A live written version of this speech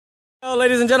Oh,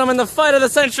 ladies and gentlemen, the fight of the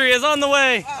century is on the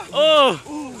way.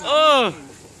 Oh,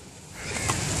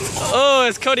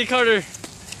 it's Cody Carter.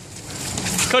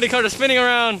 Cody Carter spinning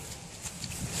around.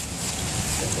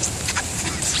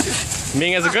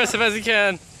 Being as aggressive as he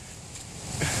can.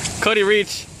 Cody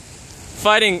Reach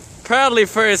fighting proudly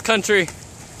for his country.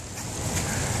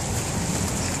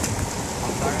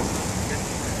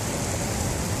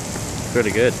 Pretty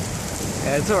good.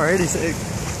 Yeah, it's already sick.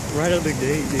 Right up the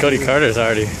gate, dude. Cody Carter's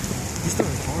already. He's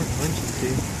throwing hard punches,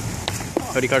 dude.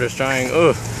 Cody Carter's trying.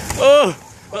 Oh, oh,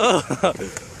 oh.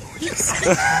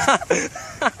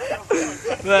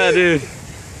 Nah, dude.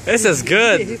 This is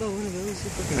good. I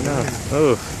know.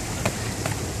 Oh.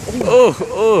 Oh,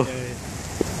 oh.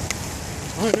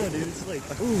 I don't know, dude. It's like,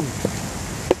 ooh.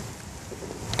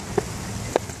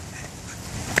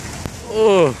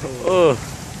 Oh, oh.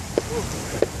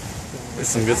 This is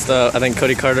some good stuff. I think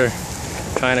Cody Carter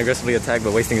trying to aggressively attack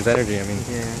but wasting his energy. I mean,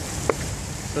 yeah.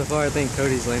 So far, I think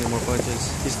Cody's landing more punches.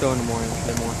 He's throwing them more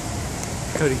and more.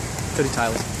 Cody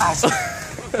Tyler.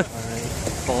 Alright.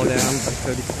 Fall down by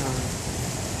Cody Tyler.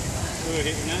 Who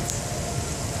hit your nuts?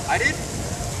 I did?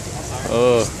 I'm sorry.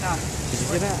 oh. Did you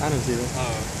see that? I didn't see that.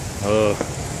 Oh.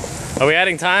 Are we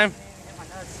adding time? Hit my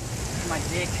nuts. Hit my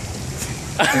dick.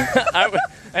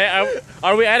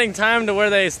 Are we adding time to where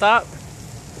they stop?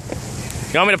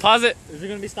 You want me to pause it? Is it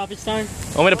going to be stoppage time?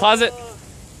 Want me to pause it?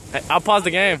 I'll pause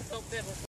the game.